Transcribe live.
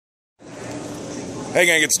Hey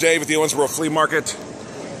gang, it's Dave at the Owensboro Flea Market.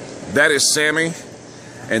 That is Sammy,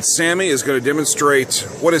 and Sammy is going to demonstrate.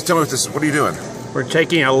 Tell me what this. What are you doing? We're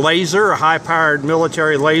taking a laser, a high-powered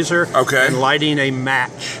military laser, okay, and lighting a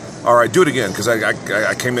match. All right, do it again because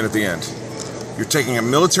I came in at the end. You're taking a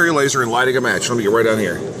military laser and lighting a match. Let me get right down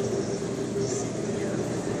here.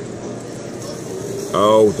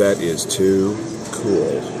 Oh, that is too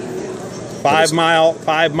cool. 5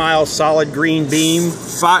 mile solid green beam.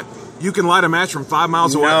 You can light a match from 5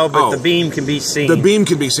 miles away? No, but the beam can be seen. The beam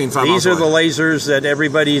can be seen 5 miles away. These are the lasers that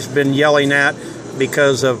everybody's been yelling at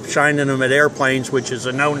because of shining them at airplanes, which is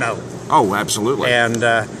a no-no. Oh, absolutely. And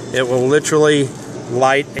it will literally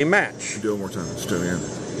light a match. Do it one more time. Let's do it again.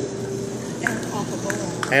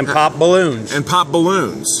 And pop balloons. And pop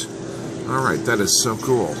balloons. All right, that is so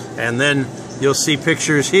cool. And then you'll see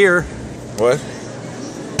pictures here. What?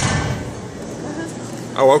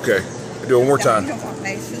 Oh, okay. Do it one more time.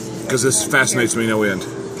 Because this fascinates me no end. You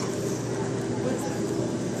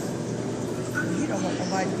don't want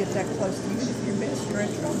nobody to get that close to you. If you miss, you're in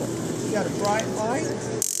trouble. You got a bright light.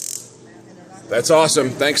 That's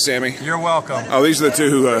awesome. Thanks, Sammy. You're welcome. Oh, these are the two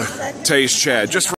who tased Chad. Just for